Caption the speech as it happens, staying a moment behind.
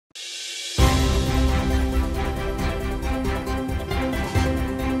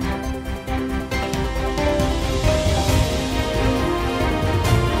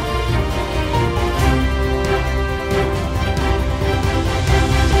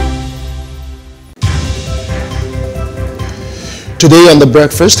Today on The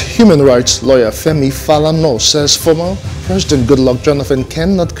Breakfast, human rights lawyer Femi Falana says former President Goodluck Jonathan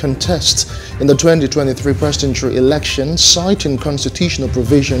cannot contest in the 2023 presidential election, citing constitutional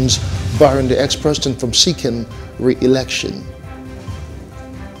provisions barring the ex-president from seeking re-election.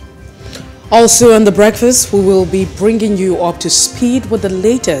 Also on The Breakfast, we will be bringing you up to speed with the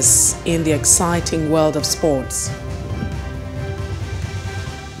latest in the exciting world of sports.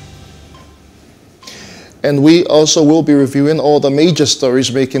 And we also will be reviewing all the major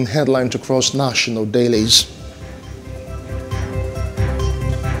stories making headlines across national dailies.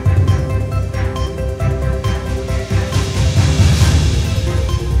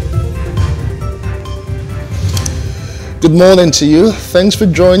 Good morning to you. Thanks for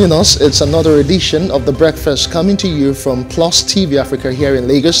joining us. It's another edition of The Breakfast coming to you from Plus TV Africa here in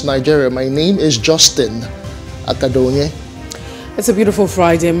Lagos, Nigeria. My name is Justin Akadonye. It's a beautiful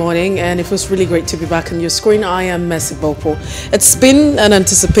Friday morning and it feels really great to be back on your screen. I am Mercy Bopo. It's been an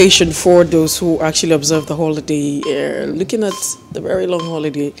anticipation for those who actually observe the holiday, looking at the very long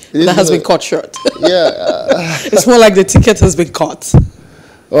holiday that has been cut short. Yeah. It's more like the ticket has been cut.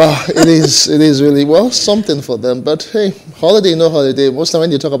 Well, it is really, well, something for them. But hey, holiday, no holiday. Most of the time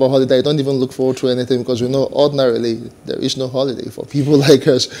when you talk about holiday, I don't even look forward to anything because we know ordinarily there is no holiday for people like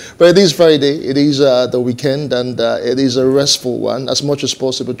us. But it is Friday, it is the weekend, and it is a restful one. As much as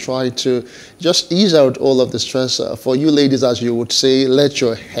possible, try to just ease out all of the stress. For you ladies, as you would say, let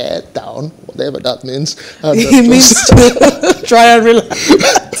your hair down, whatever that means. It means to try and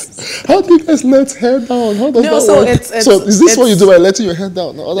relax. How do you guys let hair down? How does that work? So is this what you do by letting your hair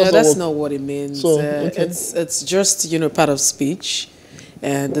down? No, that's not what it means. So, okay. It's just, part of speech,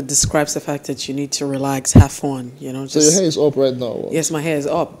 and it describes the fact that you need to relax, have fun, Just, so your hair is up right now? Or? Yes, my hair is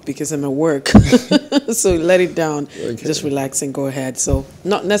up because I'm at work. So let it down. Okay. Just relax and go ahead. So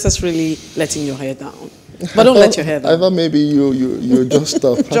not necessarily letting your hair down. But don't let your hair down. I thought maybe you just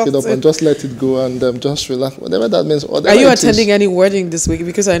pack it up and just let it go and just relax, whatever that means. Are you attending any wedding this week?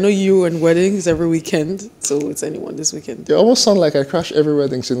 Because I know you and weddings every weekend, so it's anyone this weekend. You almost sound like I crash every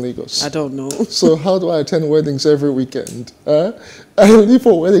weddings in Lagos. I don't know. So how do I attend weddings every weekend? I leave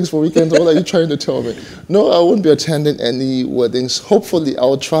for weddings for weekends. What are you trying to tell me? No, I won't be attending any weddings. Hopefully,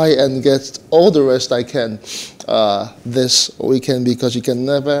 I'll try and get all the rest I can this weekend, because you can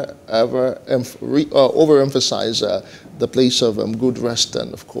never ever overemphasize the place of good rest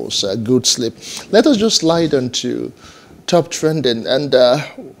and, of course, good sleep. Let us just slide into top trending, and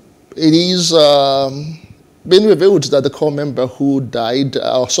it is been revealed that the core member who died,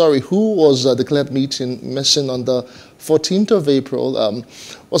 who was declared missing on the 14th of April,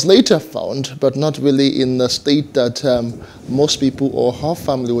 was later found, but not really in the state that most people or her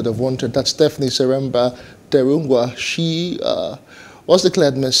family would have wanted. That's Stephanie Seremba Terungwa. She was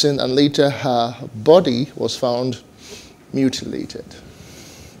declared missing, and later her body was found mutilated.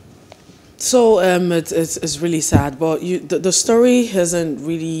 So it's really sad, but the story hasn't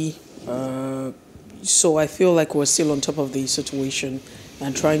really. So I feel like we're still on top of the situation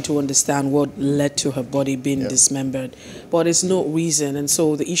and trying to understand what led to her body being dismembered. But it's no reason, and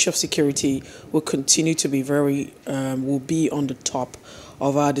so the issue of security will continue to be will be on the top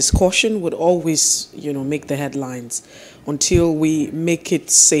of our discussion, would always, make the headlines until we make it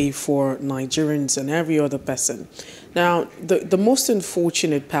safe for Nigerians and every other person. Now, the most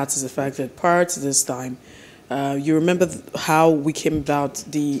unfortunate part is the fact that prior to this time, you remember how we came about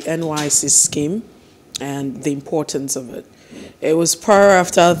the NYSC scheme and the importance of it. It was prior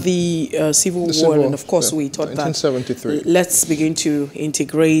after the Civil War, and of course we thought 1973. That let's begin to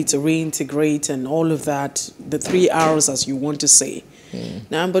reintegrate and all of that, the 3 hours as you want to say.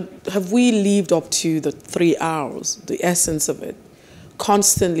 Now, but have we lived up to the 3 hours, the essence of it?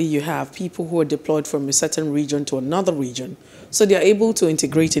 Constantly you have people who are deployed from a certain region to another region, so they are able to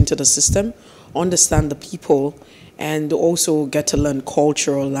integrate into the system, understand the people, and also get to learn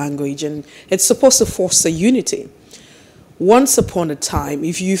cultural language, and it's supposed to foster unity. Once upon a time,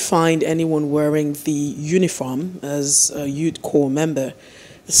 if you find anyone wearing the uniform as a youth corps member,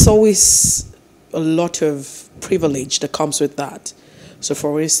 it's always a lot of privilege that comes with that. So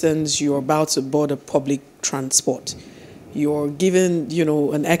for instance, you're about to board a public transport. You're given,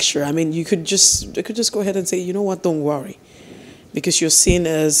 an extra. I mean, they could just go ahead and say, you know what, don't worry. Because you're seen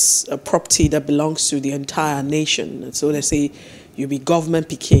as a property that belongs to the entire nation. And so they say you'll be government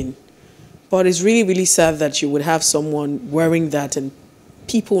picking. But it's really, really sad that you would have someone wearing that and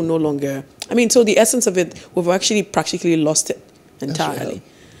people no longer... so the essence of it, we've actually practically lost it entirely.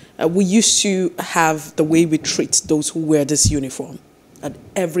 We used to have the way we treat those who wear this uniform at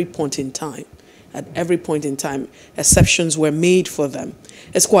every point in time. At every point in time, exceptions were made for them.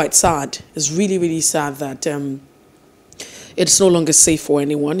 It's quite sad. It's really, really sad that it's no longer safe for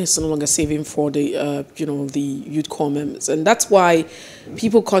anyone. It's no longer safe even for the, the youth corps members. And that's why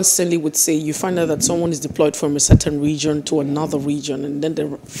people constantly would say, you find out that someone is deployed from a certain region to another region, and then they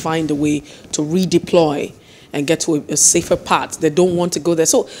find a way to redeploy and get to a safer path. They don't want to go there.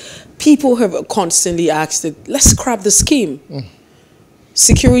 So people have constantly asked that, let's scrap the scheme.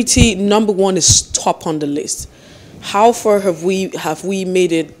 Security, number one, is top on the list. How far have we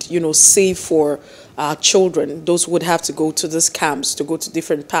made it, safe for our children? Those would have to go to these camps, to go to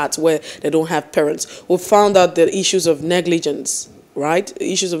different paths where they don't have parents. We found out the issues of negligence, right?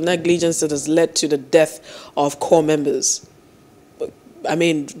 Issues of negligence that has led to the death of corps members. I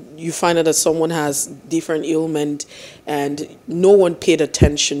mean, you find out that someone has different ailment and no one paid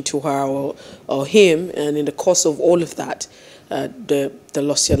attention to her or him, and in the course of all of that, they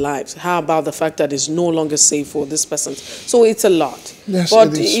lost their lives. How about the fact that it's no longer safe for this person? So it's a lot. Yes,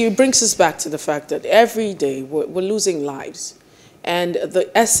 but it brings us back to the fact that every day we're losing lives. And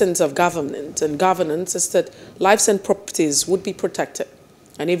the essence of government and governance is that lives and properties would be protected.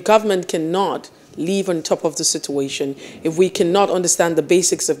 And if government cannot live on top of the situation, if we cannot understand the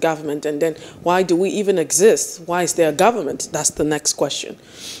basics of government, and then why do we even exist? Why is there a government? That's the next question.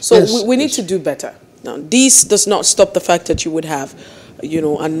 So yes, we need to do better. Now, this does not stop the fact that you would have,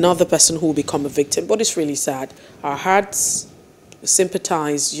 another person who will become a victim, but it's really sad. Our hearts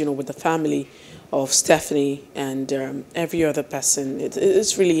sympathize, with the family of Stephanie and every other person.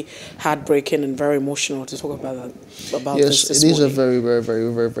 It's really heartbreaking and very emotional to talk about that. Yes, this it is a morning. very, very,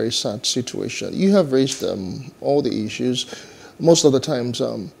 very, very, very sad situation. You have raised all the issues. Most of the times,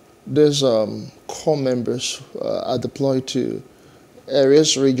 there's corps members are deployed to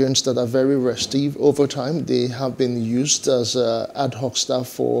areas, regions that are very restive. Over time, they have been used as ad hoc staff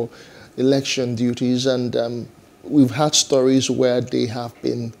for election duties, and we've had stories where they have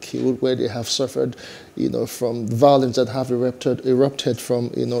been killed, where they have suffered, from violence that have erupted from,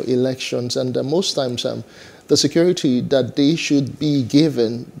 elections. And most times, the security that they should be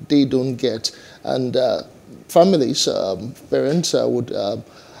given, they don't get. And families, parents would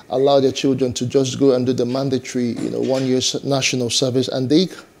allow their children to just go and do the mandatory, 1 year national service, and they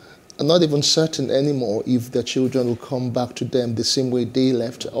are not even certain anymore if their children will come back to them the same way they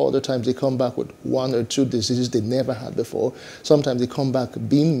left. All the times they come back with 1 or 2 diseases they never had before. Sometimes they come back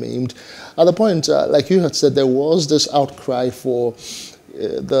being maimed. At the point, like you had said, there was this outcry for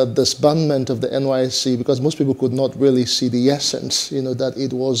the disbandment of the NYSC, because most people could not really see the essence, that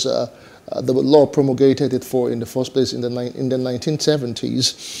it was the law promulgated it for in the first place in the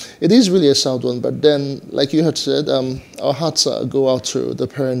 1970s. It is really a sad one, but then, like you had said, our hearts go out to the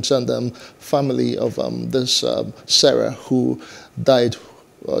parents and family of this Sarah, who died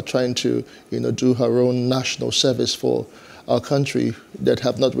trying to, do her own national service for our country, that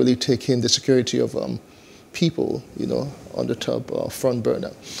have not really taken the security of people, on the top front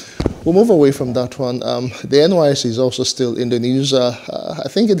burner. We'll move away from that one. The NYSC is also still in the news. I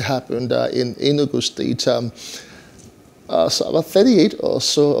think it happened in Enugu State. So about 38 or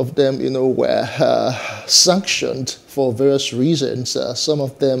so of them, were sanctioned for various reasons. Some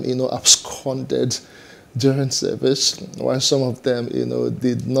of them, absconded during service, while some of them,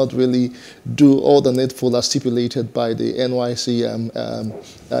 did not really do all the needful as stipulated by the NYSC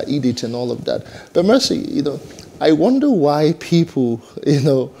edict and all of that. But Mercy, I wonder why people,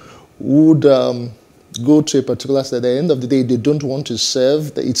 would go to a particular state. At the end of the day, they don't want to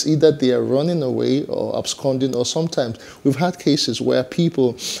serve. It's either they are running away or absconding, or sometimes we've had cases where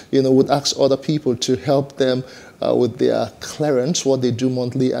people, would ask other people to help them with their clearance, what they do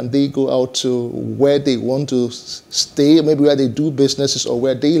monthly, and they go out to where they want to stay, maybe where they do businesses or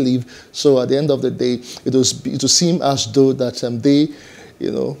where they live. So at the end of the day, it will seem as though that they,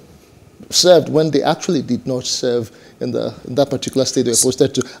 served when they actually did not serve in that particular state they were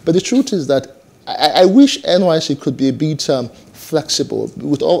posted to. But the truth is that I wish NYSC could be a bit flexible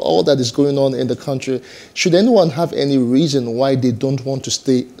with all that is going on in the country. Should anyone have any reason why they don't want to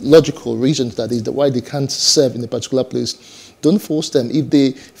stay, logical reasons that is, why they can't serve in a particular place, don't force them. If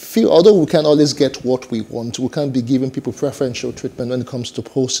they feel, although we can always get what we want, we can't be giving people preferential treatment when it comes to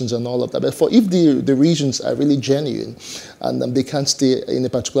postings and all of that. But if the reasons are really genuine and they can't stay in a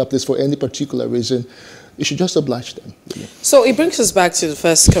particular place for any particular reason, you should just oblige them. So it brings us back to the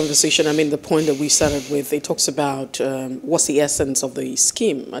first conversation. I mean, the point that we started with, it talks about what's the essence of the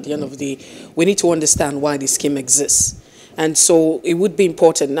scheme. At the end of the day, we need to understand why the scheme exists. And so it would be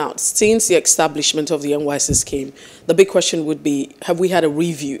important now, since the establishment of the NYSC scheme, the big question would be, have we had a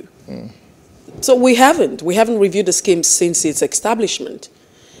review? So we haven't. We haven't reviewed the scheme since its establishment.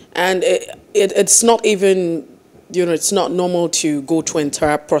 And it's not even you know, it's not normal to go through an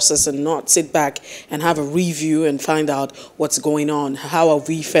entire process and not sit back and have a review and find out what's going on. How have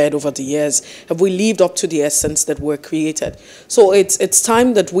we fared over the years? Have we lived up to the essence that were created? So it's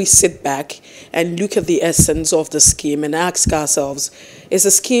time that we sit back and look at the essence of the scheme and ask ourselves, is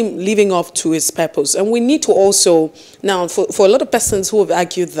the scheme living up to its purpose? And we need to also, now for a lot of persons who have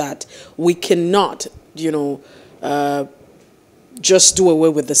argued that we cannot, you know, just do away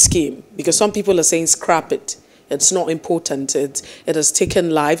with the scheme, because some people are saying scrap it. It's not important. It has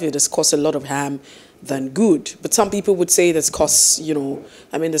taken life. It has caused a lot of harm than good. But some people would say that's caused, you know,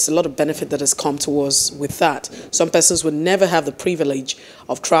 I mean, there's a lot of benefit that has come to us with that. Some persons would never have the privilege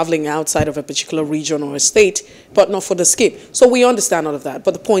of traveling outside of a particular region or a state, but not for the scheme. So we understand all of that.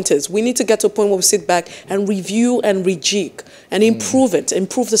 But the point is, we need to get to a point where we sit back and review and rejig and improve it,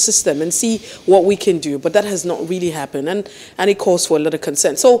 improve the system and see what we can do. But that has not really happened, and it calls for a lot of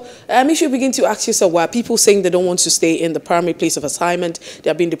concern. So if you begin to ask yourself, why are people saying they don't want to stay in the primary place of assignment, they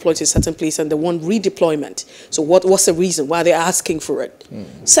are being deployed to a certain place and they want redeployment. So what's the reason why they're asking for it?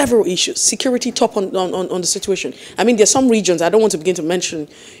 Several issues. Security top on the situation. I mean, there's some regions, I don't want to begin to mention,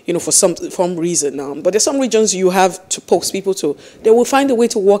 you know, for some reason now, but there's some regions you have to post people to, they will find a way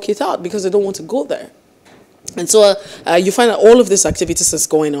to work it out because they don't want to go there. And so you find that all of these activities is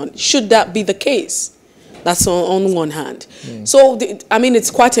going on. Should that be the case? That's on one hand. So, I mean,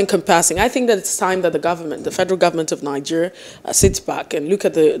 it's quite encompassing. I think that it's time that the government, the federal government of Nigeria, sits back and look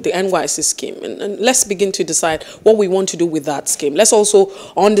at the NYSC scheme. And let's begin to decide what we want to do with that scheme. Let's also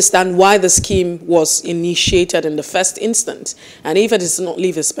understand why the scheme was initiated in the first instance. And if it does not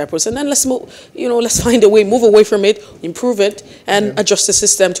leave its purpose, and then let's move, you know, let's find a way, move away from it, improve it, and adjust the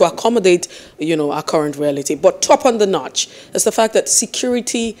system to accommodate, you know, our current reality. But top on the notch is the fact that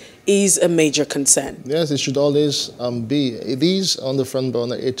security is a major concern. Yes, it should always be. It is on the front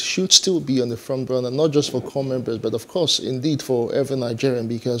burner. It should still be on the front burner, not just for core members, but of course, indeed, for every Nigerian,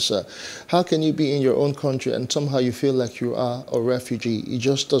 because how can you be in your own country and somehow you feel like you are a refugee? It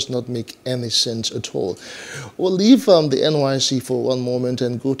just does not make any sense at all. We'll leave the NYC for one moment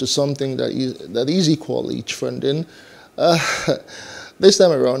and go to something that is equally trending. This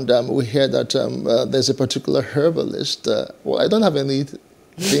time around, we hear that there's a particular herbalist. Well, I don't have anything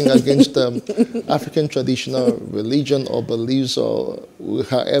against African traditional religion or beliefs, or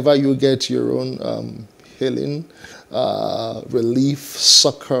however you get your own healing, relief,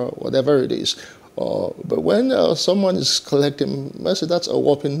 succor, whatever it is. But when someone is collecting, Mercy, that's a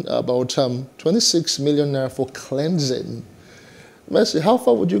whopping about 26 million naira for cleansing. Mercy, how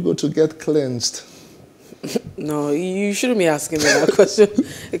far would you go to get cleansed? No, you shouldn't be asking me that question,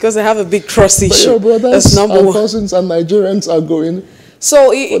 because I have a big trust issue. But your brothers and cousins and Nigerians are going.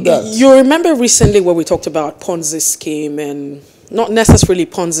 So you remember recently where we talked about Ponzi scheme, and not necessarily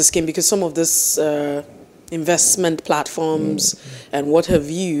Ponzi scheme, because some of this investment platforms and what have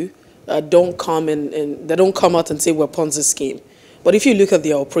you don't come and they don't come out and say we're Ponzi scheme. But if you look at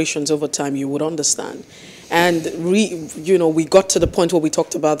their operations over time, you would understand. And you know, we got to the point where we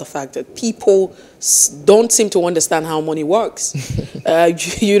talked about the fact that people don't seem to understand how money works.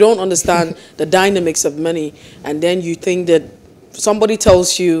 You don't understand the dynamics of money, and then you think that somebody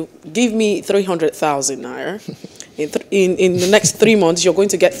tells you, give me 300,000 naira. In the next 3 months, you're going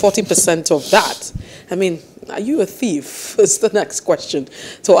to get 40% of that. I mean, are you a thief? Is the next question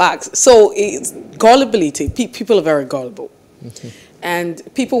to ask. So it's gullibility. People are very gullible. And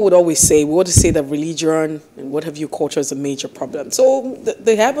people would always say, we want to say that religion and what have you, culture is a major problem. So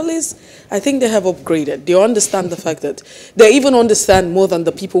the herbalists, I think they have upgraded. They understand the fact that they even understand more than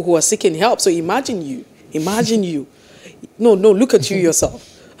the people who are seeking help. So imagine you. No, look at you yourself.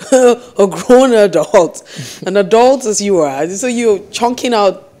 A grown adult. An adult as you are. So you're chunking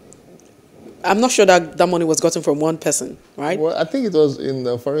out. I'm not sure that money was gotten from one person, right? Well, I think it was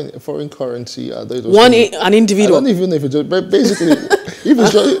in foreign currency. It was an individual. I don't even know if it's, but basically,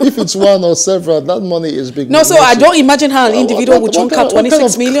 if it's one or several, that money is big. No, so I don't imagine how an individual would chunk out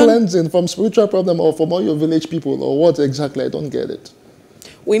 26 million. Cleansing from spiritual problem or from all your village people, or what exactly? I don't get it.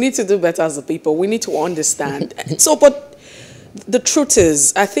 We need to do better as a people. We need to understand. So, but the truth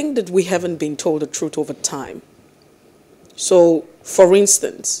is, I think that we haven't been told the truth over time. So, for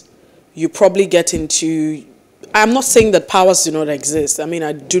instance, you probably get into, I'm not saying that powers do not exist. I mean,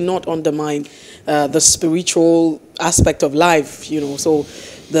 I do not undermine the spiritual aspect of life, you know, so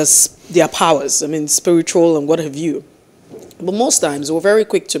there are powers, I mean, spiritual and what have you. But most times, we're very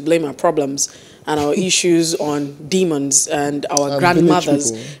quick to blame our problems and our issues on demons and our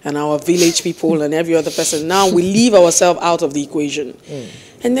grandmothers and our village people and every other person. Now we leave ourselves out of the equation.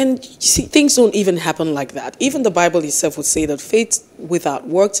 And then, you see, things don't even happen like that. Even the Bible itself would say that faith without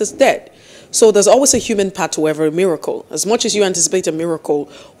works is dead. So there's always a human part to every miracle. As much as you anticipate a miracle,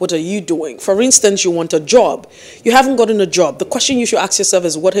 what are you doing? For instance, you want a job. You haven't gotten a job. The question you should ask yourself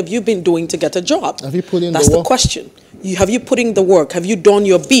is, what have you been doing to get a job? Have you put in That's the work? the question. Have you put in the work? Have you done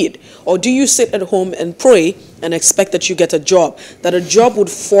your bid? Or do you sit at home and pray and expect that you get a job? That a job would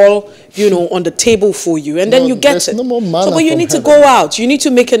fall, on the table for you, and then you get it. No more manna So, but you from need to heaven. go out. You need to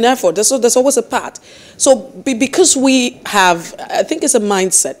make an effort. There's always a part. So because we have, I think it's a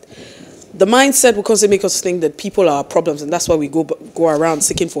mindset. The mindset will constantly make us think that people are problems, and that's why we go around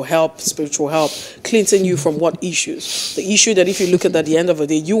seeking for help, spiritual help, cleansing you from what issues? The issue that if you look at the end of the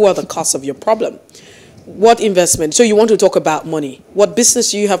day, you are the cause of your problem. What investment? So you want to talk about money. What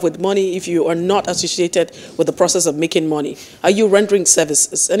business do you have with money if you are not associated with the process of making money? Are you rendering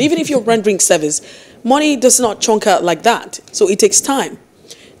services? And even if you're rendering service, money does not chunk out like that. So it takes time.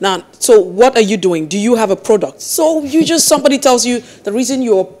 Now, so what are you doing? Do you have a product? So somebody tells you the reason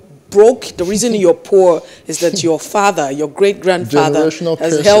you're broke, the reason you're poor is that your father, your great-grandfather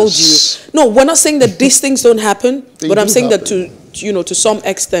has held you. No, we're not saying that these things don't happen, but I'm saying that to some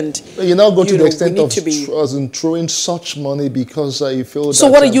extent, you now go to the extent of throwing such money because you feel. So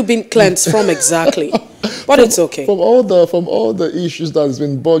what are you being cleansed from exactly? But it's okay. From all the issues that has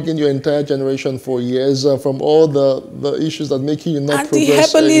been bugging your entire generation for years, from all the issues that make you not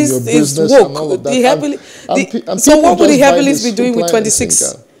progress in your business and all of that. So what would the herbalist be doing with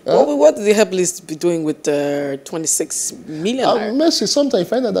 26? What would the herbalist be doing with 26 million? Mercy, sometimes I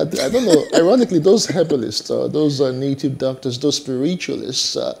find out that, I don't know, ironically, those herbalists, those native doctors, those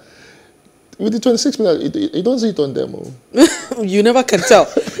spiritualists, with the 26 million, it doesn't hit on them. You never can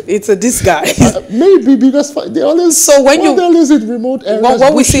tell. It's a disguise. Maybe because they always. So when you always in remote areas.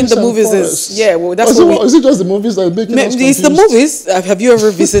 What we see in the movies is that's what is it just the movies that are making us confused? It's the movies. Have you ever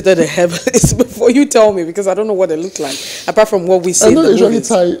visited a herbalist before? You tell me, because I don't know what they look like apart from what we see in the movies. I know they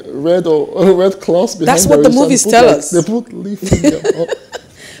usually tie red or red cloths behind. That's what the movies tell us. They put leaf in them.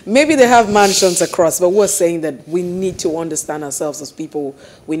 Maybe they have mansions across, but we're saying that we need to understand ourselves as people.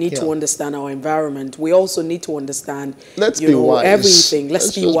 We need to understand our environment. We also need to understand, everything.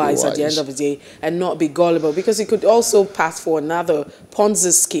 Let's be wise at the end of the day and not be gullible, because it could also pass for another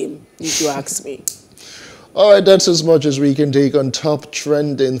Ponzi scheme, if you ask me. All right, that's as much as we can take on Top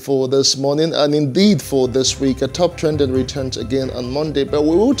Trending for this morning, and indeed for this week. A Top Trending returns again on Monday, but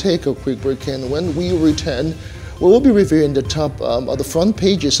we will take a quick break, and when we return, we will be reviewing the top or the front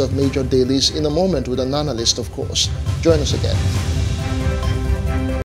pages of major dailies in a moment with an analyst, of course. Join us again.